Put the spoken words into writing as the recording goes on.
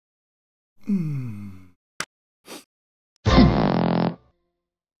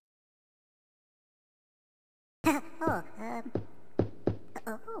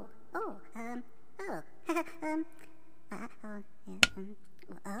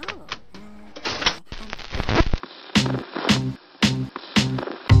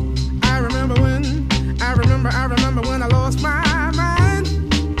I remember when I lost my mind.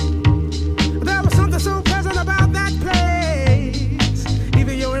 There was something so pleasant about that place.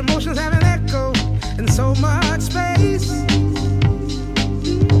 Even your emotions have an echo, and so much